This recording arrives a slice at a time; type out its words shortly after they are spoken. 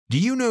Do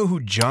you know who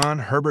John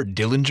Herbert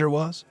Dillinger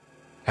was?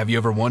 Have you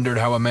ever wondered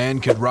how a man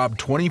could rob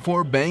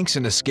 24 banks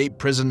and escape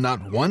prison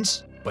not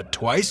once, but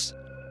twice?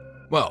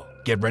 Well,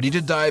 get ready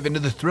to dive into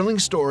the thrilling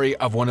story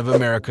of one of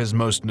America's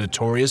most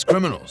notorious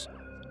criminals.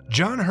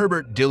 John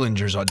Herbert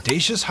Dillinger's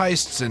audacious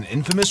heists and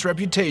infamous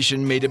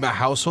reputation made him a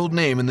household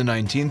name in the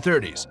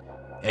 1930s,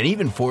 and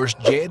even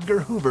forced J. Edgar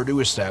Hoover to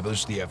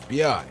establish the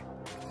FBI.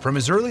 From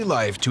his early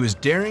life to his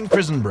daring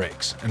prison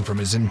breaks, and from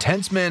his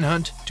intense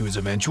manhunt to his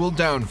eventual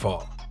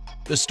downfall,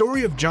 the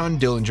story of John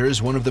Dillinger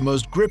is one of the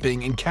most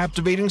gripping and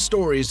captivating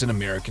stories in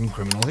American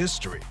criminal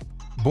history.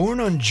 Born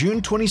on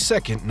June 22,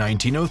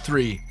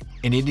 1903,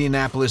 in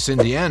Indianapolis,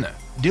 Indiana,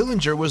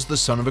 Dillinger was the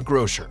son of a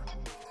grocer.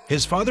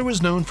 His father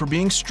was known for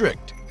being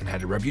strict and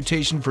had a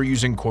reputation for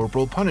using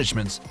corporal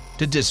punishments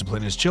to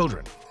discipline his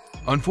children.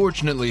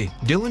 Unfortunately,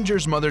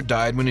 Dillinger's mother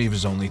died when he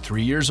was only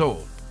 3 years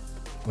old.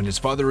 When his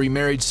father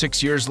remarried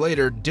 6 years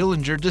later,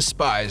 Dillinger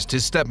despised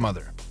his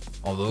stepmother,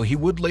 although he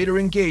would later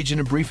engage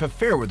in a brief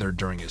affair with her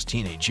during his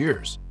teenage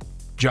years.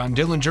 John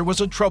Dillinger was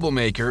a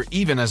troublemaker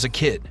even as a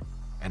kid,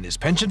 and his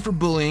penchant for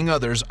bullying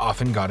others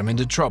often got him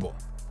into trouble.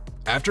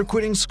 After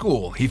quitting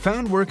school, he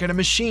found work at a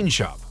machine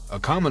shop, a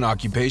common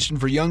occupation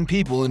for young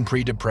people in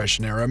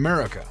pre-Depression-era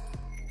America.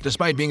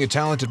 Despite being a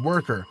talented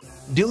worker,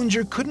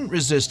 Dillinger couldn't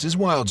resist his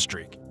wild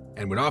streak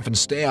and would often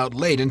stay out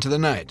late into the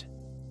night.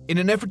 In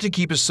an effort to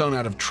keep his son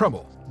out of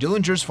trouble,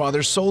 Dillinger's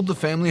father sold the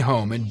family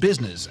home and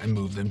business and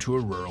moved them to a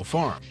rural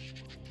farm.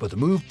 But the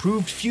move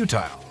proved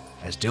futile,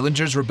 as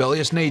Dillinger's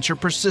rebellious nature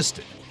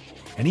persisted,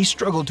 and he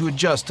struggled to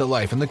adjust to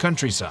life in the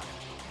countryside.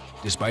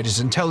 Despite his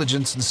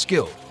intelligence and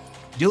skill,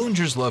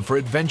 Dillinger's love for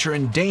adventure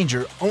and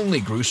danger only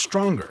grew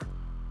stronger,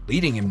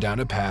 leading him down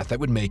a path that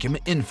would make him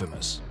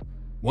infamous.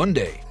 One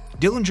day,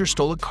 Dillinger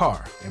stole a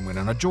car and went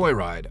on a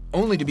joyride,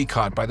 only to be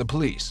caught by the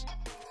police.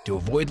 To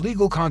avoid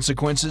legal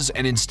consequences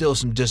and instill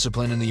some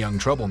discipline in the young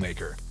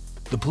troublemaker,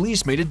 the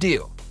police made a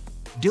deal.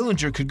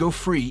 Dillinger could go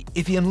free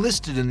if he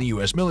enlisted in the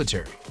U.S.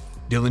 military.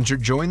 Dillinger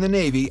joined the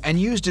Navy and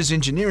used his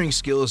engineering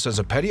skills as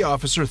a petty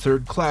officer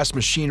third-class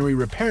machinery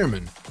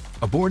repairman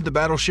aboard the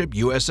battleship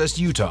USS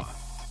Utah.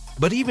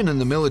 But even in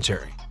the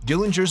military,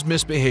 Dillinger's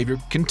misbehavior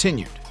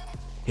continued.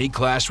 He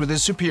clashed with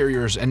his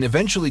superiors and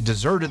eventually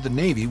deserted the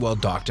Navy while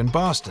docked in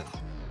Boston,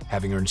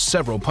 having earned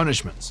several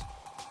punishments.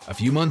 A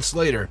few months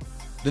later,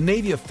 the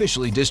Navy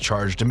officially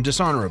discharged him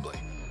dishonorably.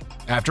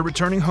 After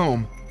returning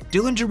home,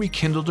 Dillinger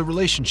rekindled a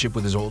relationship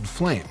with his old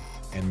flame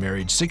and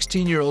married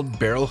 16-year-old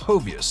Beryl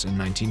Hovius in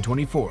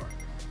 1924.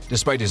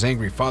 Despite his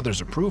angry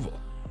father's approval,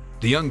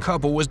 the young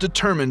couple was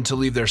determined to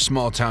leave their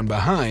small town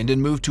behind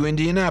and move to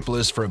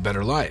Indianapolis for a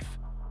better life.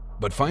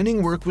 But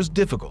finding work was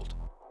difficult,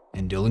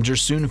 and Dillinger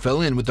soon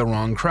fell in with the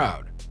wrong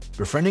crowd,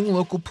 befriending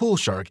local pool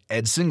shark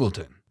Ed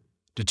Singleton.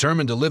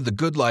 Determined to live the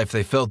good life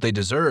they felt they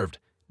deserved,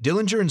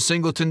 Dillinger and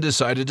Singleton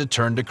decided to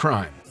turn to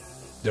crime.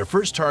 Their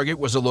first target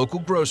was a local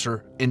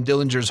grocer in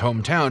Dillinger's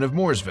hometown of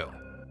Mooresville.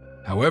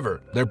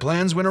 However, their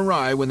plans went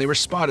awry when they were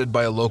spotted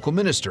by a local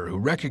minister who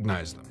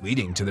recognized them,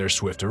 leading to their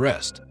swift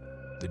arrest.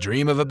 The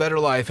dream of a better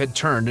life had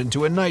turned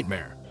into a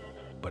nightmare,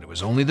 but it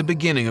was only the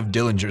beginning of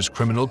Dillinger's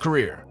criminal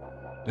career.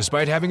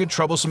 Despite having a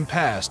troublesome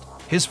past,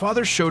 his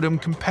father showed him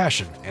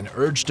compassion and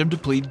urged him to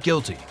plead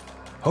guilty,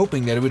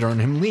 hoping that it would earn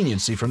him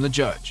leniency from the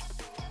judge.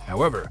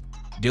 However,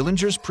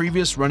 Dillinger's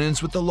previous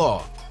run-ins with the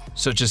law,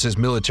 such as his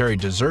military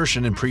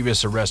desertion and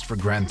previous arrest for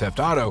grand theft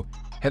auto,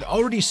 had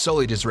already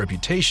sullied his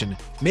reputation,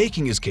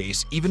 making his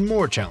case even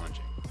more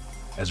challenging.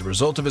 As a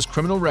result of his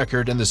criminal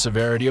record and the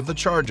severity of the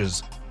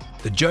charges,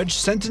 the judge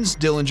sentenced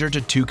Dillinger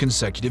to 2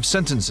 consecutive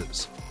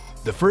sentences.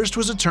 The first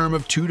was a term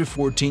of 2 to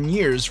 14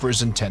 years for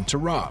his intent to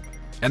rob,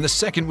 and the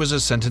second was a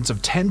sentence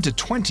of 10 to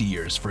 20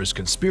 years for his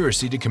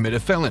conspiracy to commit a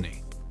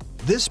felony.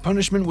 This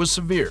punishment was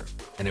severe,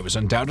 and it was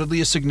undoubtedly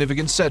a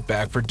significant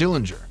setback for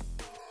Dillinger.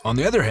 On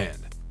the other hand,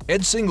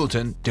 Ed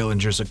Singleton,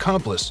 Dillinger's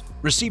accomplice,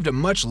 received a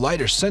much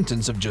lighter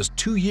sentence of just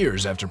 2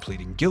 years after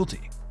pleading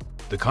guilty.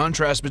 The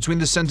contrast between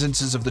the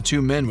sentences of the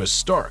two men was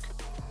stark,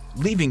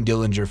 leaving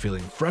Dillinger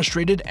feeling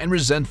frustrated and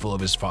resentful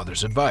of his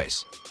father's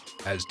advice.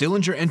 As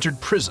Dillinger entered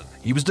prison,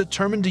 he was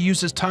determined to use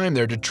his time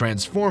there to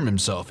transform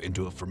himself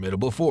into a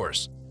formidable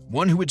force,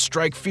 one who would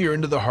strike fear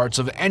into the hearts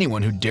of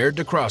anyone who dared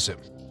to cross him.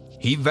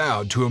 He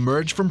vowed to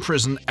emerge from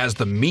prison as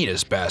the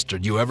meanest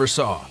bastard you ever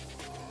saw.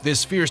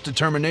 This fierce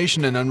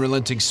determination and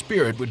unrelenting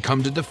spirit would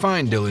come to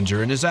define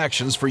Dillinger in his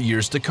actions for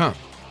years to come.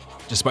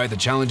 Despite the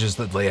challenges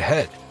that lay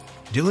ahead,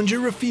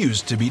 Dillinger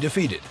refused to be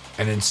defeated,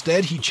 and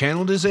instead he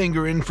channeled his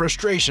anger and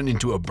frustration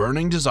into a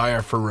burning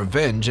desire for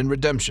revenge and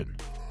redemption.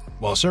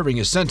 While serving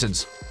his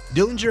sentence,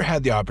 Dillinger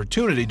had the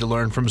opportunity to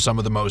learn from some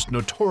of the most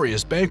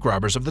notorious bank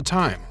robbers of the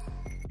time,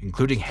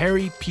 including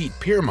Harry Pete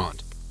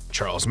Piermont,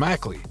 Charles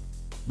Mackley,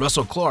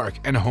 Russell Clark,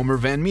 and Homer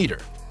Van Meter.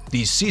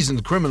 These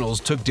seasoned criminals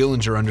took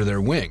Dillinger under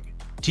their wing,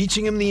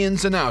 teaching him the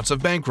ins and outs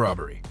of bank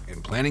robbery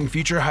and planning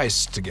future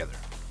heists together.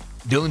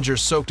 Dillinger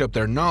soaked up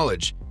their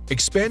knowledge,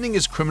 expanding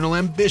his criminal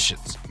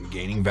ambitions and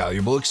gaining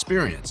valuable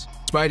experience.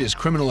 Despite his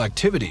criminal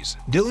activities,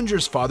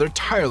 Dillinger's father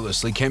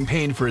tirelessly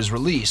campaigned for his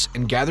release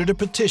and gathered a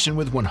petition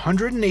with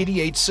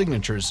 188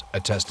 signatures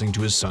attesting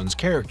to his son's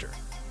character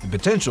and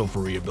potential for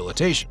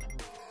rehabilitation.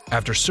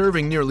 After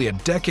serving nearly a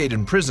decade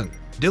in prison,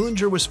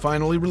 Dillinger was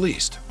finally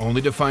released,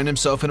 only to find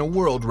himself in a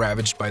world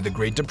ravaged by the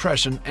Great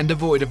Depression and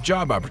devoid of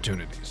job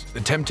opportunities.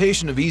 The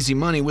temptation of easy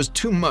money was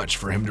too much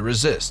for him to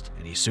resist,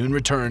 and he soon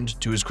returned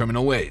to his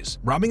criminal ways,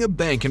 robbing a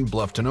bank in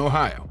Bluffton,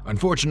 Ohio.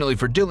 Unfortunately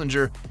for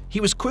Dillinger,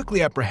 he was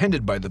quickly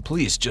apprehended by the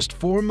police just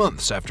 4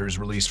 months after his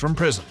release from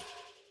prison.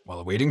 While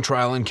awaiting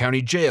trial in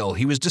county jail,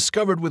 he was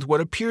discovered with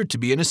what appeared to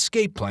be an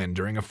escape plan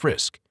during a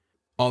frisk.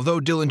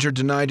 Although Dillinger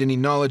denied any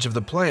knowledge of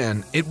the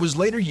plan, it was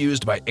later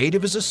used by 8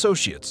 of his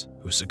associates,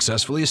 who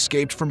successfully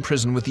escaped from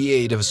prison with the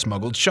aid of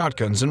smuggled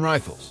shotguns and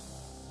rifles.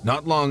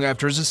 Not long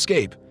after his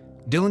escape,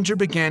 Dillinger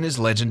began his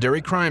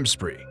legendary crime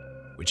spree,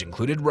 which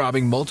included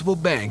robbing multiple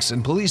banks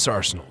and police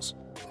arsenals,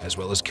 as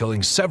well as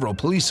killing several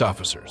police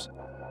officers.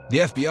 The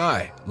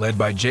FBI, led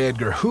by J.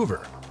 Edgar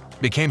Hoover,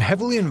 became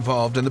heavily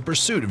involved in the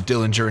pursuit of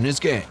Dillinger and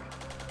his gang,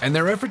 and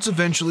their efforts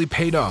eventually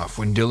paid off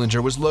when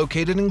Dillinger was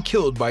located and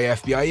killed by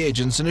FBI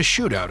agents in a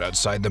shootout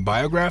outside the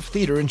Biograph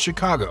Theater in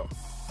Chicago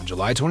on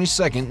July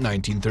 22,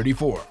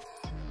 1934.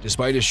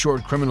 Despite his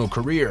short criminal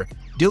career,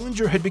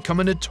 Dillinger had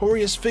become a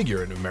notorious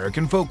figure in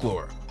American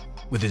folklore,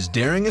 with his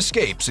daring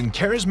escapes and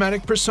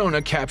charismatic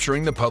persona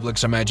capturing the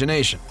public's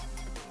imagination.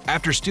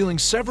 After stealing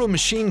several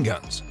machine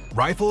guns,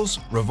 rifles,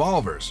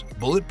 revolvers,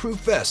 bulletproof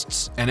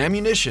vests, and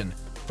ammunition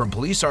from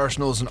police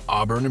arsenals in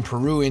Auburn and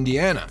Peru,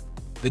 Indiana,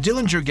 the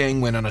Dillinger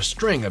gang went on a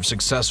string of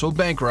successful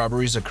bank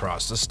robberies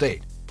across the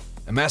state,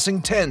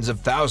 amassing tens of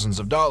thousands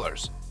of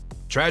dollars.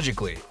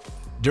 Tragically,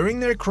 during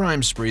their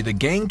crime spree, the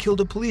gang killed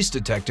a police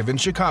detective in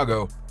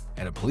Chicago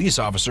and a police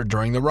officer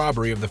during the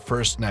robbery of the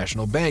First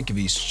National Bank of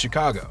East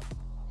Chicago.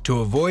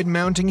 To avoid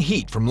mounting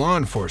heat from law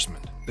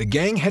enforcement, the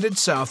gang headed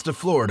south to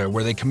Florida,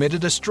 where they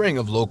committed a string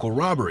of local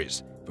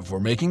robberies before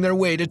making their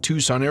way to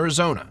Tucson,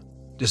 Arizona.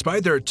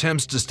 Despite their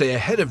attempts to stay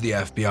ahead of the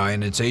FBI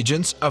and its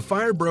agents, a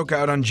fire broke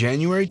out on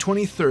January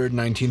 23,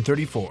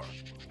 1934,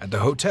 at the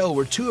hotel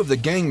where 2 of the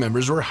gang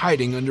members were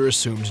hiding under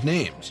assumed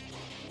names.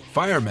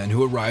 Firemen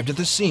who arrived at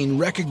the scene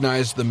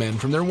recognized the men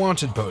from their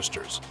wanted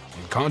posters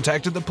and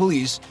contacted the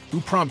police,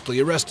 who promptly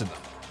arrested them.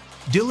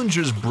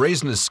 Dillinger's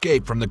brazen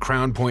escape from the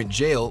Crown Point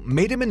jail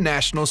made him a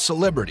national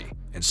celebrity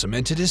and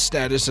cemented his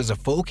status as a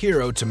folk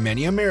hero to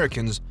many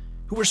Americans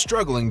who were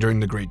struggling during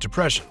the Great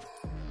Depression.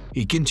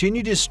 He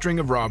continued his string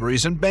of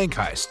robberies and bank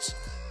heists,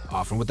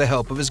 often with the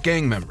help of his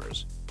gang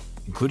members,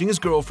 including his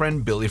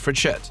girlfriend Billy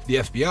Frechette. The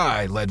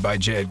FBI, led by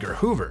J. Edgar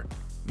Hoover,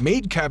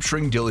 made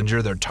capturing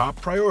Dillinger their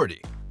top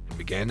priority and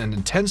began an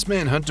intense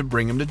manhunt to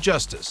bring him to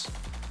justice.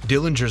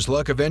 Dillinger's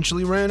luck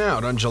eventually ran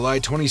out on July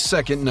 22,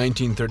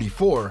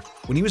 1934,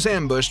 when he was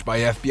ambushed by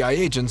FBI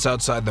agents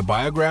outside the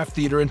Biograph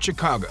Theater in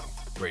Chicago,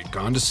 where he'd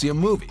gone to see a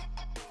movie.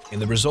 In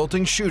the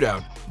resulting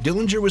shootout,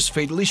 Dillinger was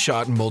fatally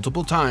shot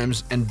multiple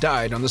times and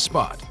died on the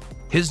spot.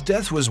 His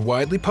death was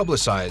widely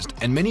publicized,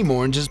 and many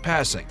mourned his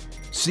passing,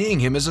 seeing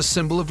him as a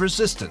symbol of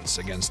resistance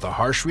against the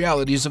harsh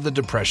realities of the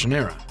Depression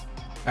era.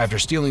 After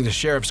stealing the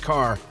sheriff's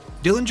car,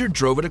 Dillinger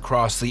drove it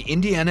across the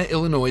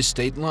Indiana-Illinois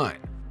state line,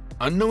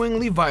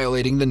 unknowingly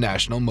violating the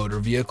National Motor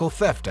Vehicle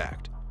Theft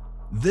Act.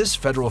 This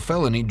federal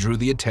felony drew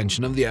the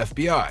attention of the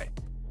FBI,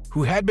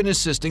 who had been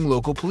assisting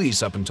local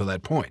police up until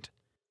that point.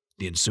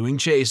 The ensuing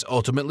chase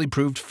ultimately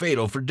proved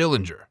fatal for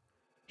Dillinger.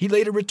 He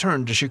later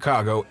returned to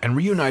Chicago and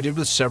reunited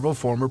with several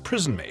former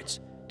prison mates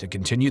to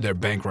continue their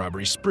bank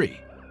robbery spree.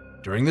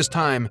 During this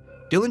time,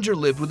 Dillinger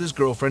lived with his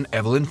girlfriend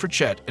Evelyn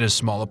Frechette in a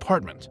small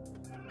apartment.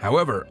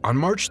 However, on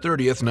March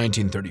 30,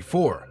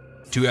 1934,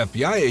 2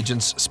 FBI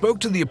agents spoke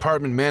to the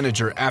apartment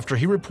manager after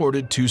he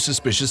reported 2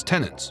 suspicious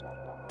tenants.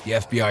 The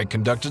FBI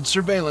conducted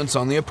surveillance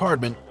on the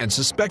apartment and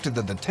suspected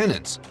that the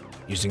tenants,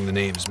 using the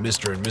names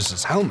Mr. and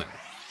Mrs. Hellman,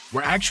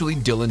 were actually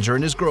Dillinger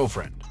and his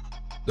girlfriend.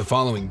 The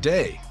following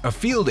day, a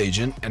field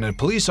agent and a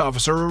police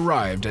officer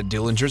arrived at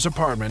Dillinger's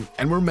apartment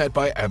and were met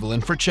by Evelyn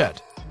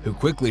Frechette, who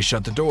quickly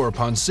shut the door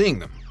upon seeing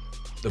them.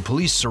 The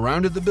police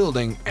surrounded the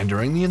building, and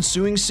during the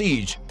ensuing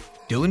siege,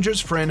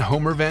 Dillinger's friend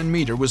Homer Van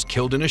Meter was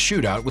killed in a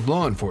shootout with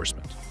law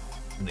enforcement.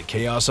 In the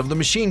chaos of the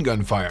machine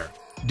gun fire,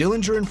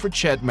 Dillinger and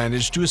Frechette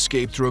managed to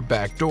escape through a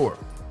back door,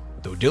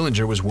 though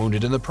Dillinger was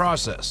wounded in the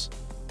process.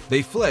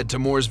 They fled to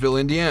Mooresville,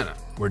 Indiana,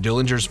 where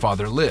Dillinger's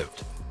father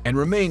lived, and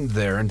remained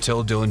there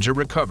until Dillinger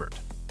recovered.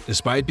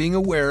 Despite being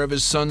aware of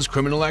his son's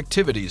criminal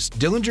activities,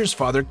 Dillinger's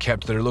father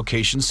kept their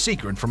location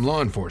secret from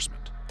law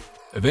enforcement.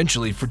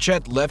 Eventually,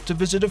 Frechette left to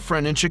visit a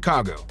friend in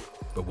Chicago,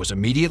 but was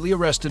immediately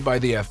arrested by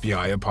the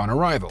FBI upon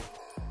arrival.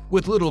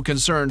 With little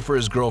concern for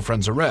his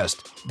girlfriend's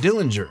arrest,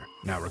 Dillinger,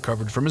 now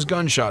recovered from his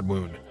gunshot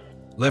wound,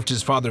 left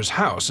his father's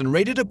house and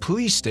raided a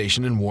police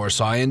station in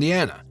Warsaw,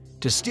 Indiana,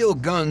 to steal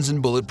guns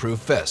and bulletproof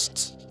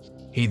vests.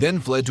 He then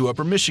fled to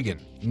Upper Michigan,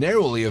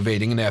 narrowly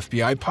evading an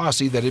FBI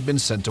posse that had been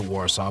sent to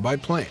Warsaw by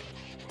plane.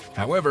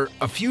 However,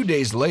 a few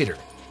days later,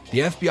 the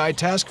FBI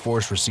task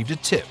force received a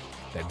tip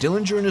that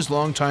Dillinger and his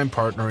longtime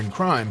partner in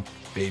crime,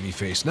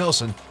 Babyface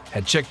Nelson,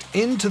 had checked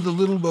into the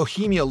Little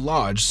Bohemia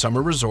Lodge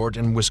summer resort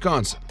in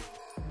Wisconsin.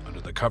 Under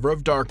the cover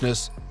of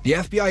darkness, the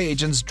FBI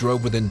agents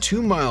drove within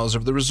 2 miles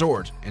of the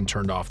resort and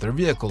turned off their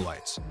vehicle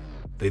lights.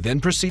 They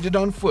then proceeded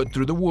on foot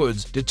through the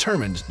woods,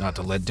 determined not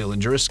to let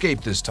Dillinger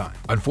escape this time.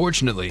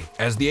 Unfortunately,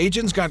 as the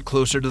agents got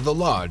closer to the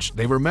lodge,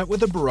 they were met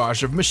with a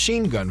barrage of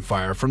machine gun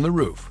fire from the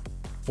roof,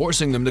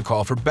 forcing them to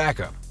call for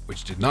backup,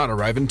 which did not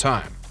arrive in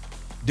time.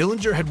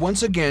 Dillinger had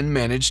once again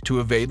managed to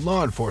evade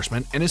law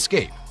enforcement and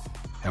escape.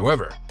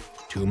 However,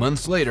 2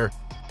 months later,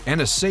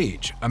 Anna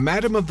Sage, a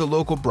madam of the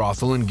local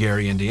brothel in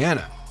Gary,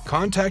 Indiana,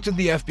 contacted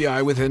the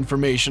FBI with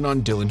information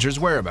on Dillinger's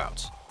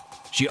whereabouts.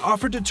 She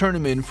offered to turn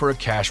him in for a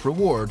cash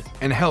reward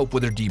and help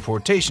with her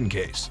deportation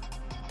case,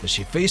 as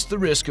she faced the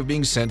risk of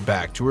being sent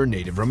back to her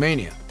native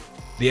Romania.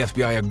 The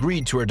FBI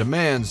agreed to her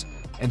demands,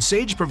 and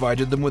Sage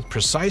provided them with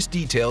precise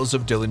details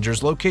of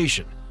Dillinger's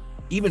location,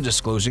 even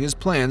disclosing his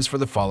plans for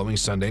the following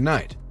Sunday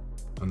night.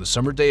 On the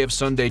summer day of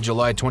Sunday,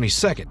 July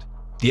 22nd,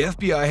 the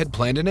FBI had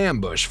planned an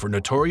ambush for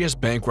notorious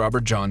bank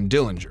robber John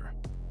Dillinger.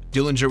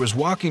 Dillinger was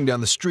walking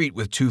down the street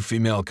with 2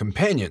 female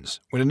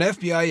companions when an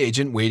FBI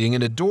agent waiting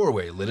in a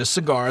doorway lit a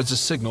cigar as a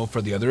signal for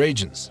the other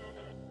agents.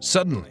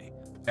 Suddenly,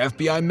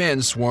 FBI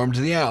men swarmed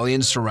the alley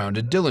and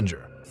surrounded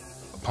Dillinger.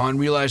 Upon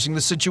realizing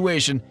the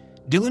situation,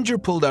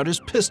 Dillinger pulled out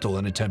his pistol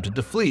and attempted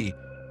to flee.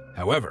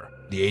 However,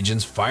 the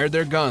agents fired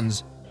their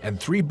guns and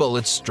 3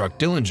 bullets struck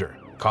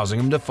Dillinger, causing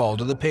him to fall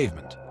to the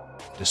pavement.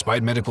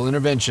 Despite medical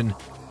intervention,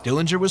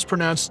 Dillinger was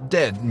pronounced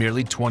dead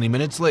merely 20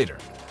 minutes later.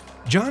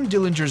 John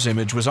Dillinger's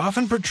image was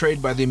often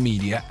portrayed by the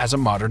media as a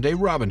modern-day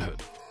Robin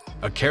Hood,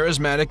 a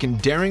charismatic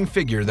and daring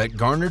figure that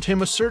garnered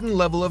him a certain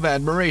level of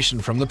admiration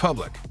from the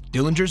public.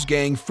 Dillinger's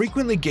gang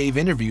frequently gave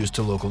interviews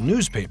to local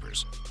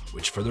newspapers,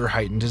 which further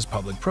heightened his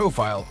public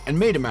profile and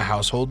made him a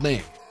household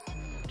name.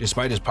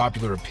 Despite his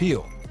popular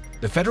appeal,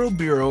 the Federal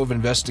Bureau of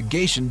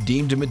Investigation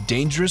deemed him a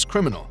dangerous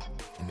criminal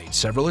and made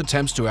several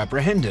attempts to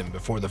apprehend him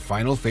before the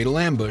final fatal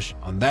ambush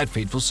on that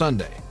fateful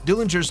Sunday.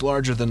 Dillinger's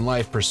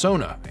larger-than-life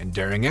persona and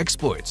daring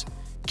exploits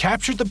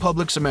captured the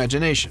public's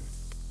imagination,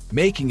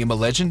 making him a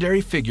legendary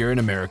figure in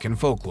American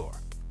folklore.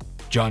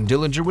 John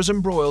Dillinger was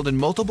embroiled in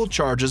multiple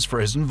charges for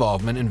his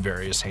involvement in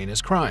various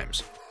heinous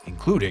crimes,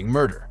 including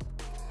murder.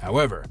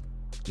 However,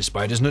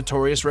 despite his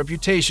notorious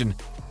reputation,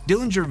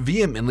 Dillinger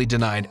vehemently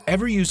denied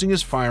ever using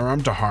his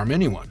firearm to harm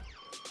anyone,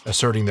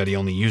 asserting that he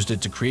only used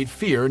it to create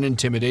fear and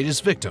intimidate his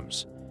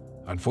victims.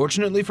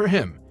 Unfortunately for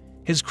him,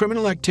 his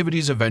criminal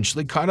activities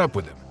eventually caught up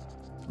with him,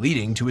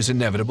 leading to his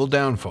inevitable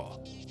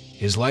downfall.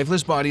 His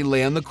lifeless body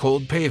lay on the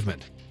cold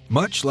pavement,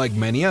 much like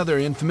many other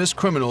infamous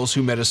criminals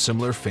who met a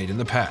similar fate in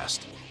the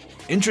past.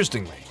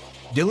 Interestingly,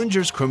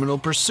 Dillinger's criminal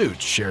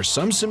pursuits share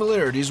some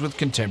similarities with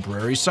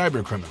contemporary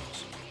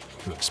cybercriminals,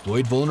 who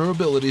exploit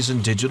vulnerabilities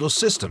in digital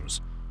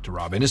systems to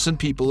rob innocent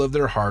people of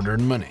their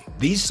hard-earned money.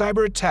 These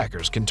cyber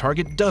attackers can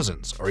target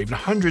dozens or even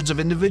hundreds of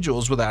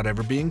individuals without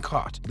ever being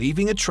caught,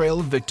 leaving a trail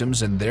of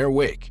victims in their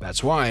wake.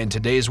 That's why in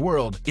today's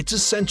world, it's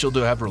essential to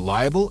have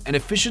reliable and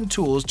efficient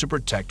tools to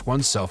protect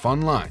oneself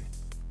online,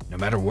 no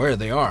matter where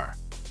they are.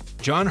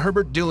 John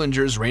Herbert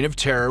Dillinger's reign of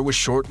terror was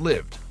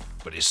short-lived,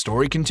 but his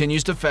story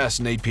continues to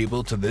fascinate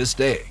people to this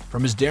day,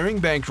 from his daring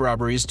bank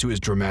robberies to his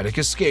dramatic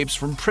escapes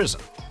from prison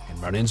and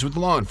run-ins with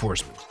law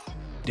enforcement.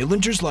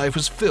 Dillinger's life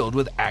was filled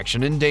with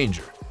action and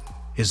danger.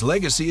 His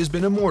legacy has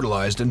been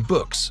immortalized in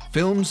books,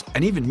 films,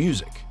 and even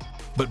music.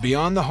 But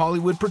beyond the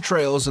Hollywood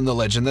portrayals and the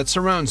legend that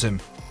surrounds him,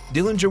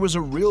 Dillinger was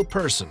a real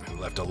person who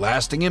left a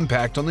lasting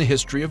impact on the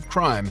history of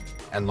crime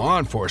and law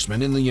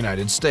enforcement in the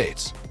United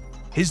States.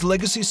 His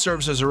legacy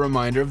serves as a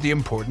reminder of the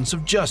importance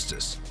of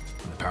justice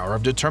and the power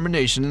of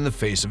determination in the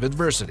face of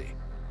adversity.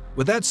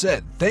 With that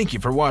said, thank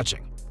you for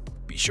watching.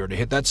 Be sure to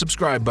hit that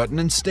subscribe button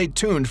and stay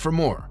tuned for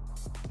more.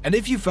 And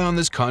if you found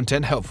this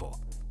content helpful,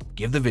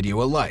 give the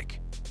video a like.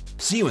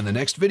 See you in the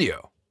next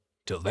video.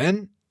 Till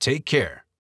then, take care.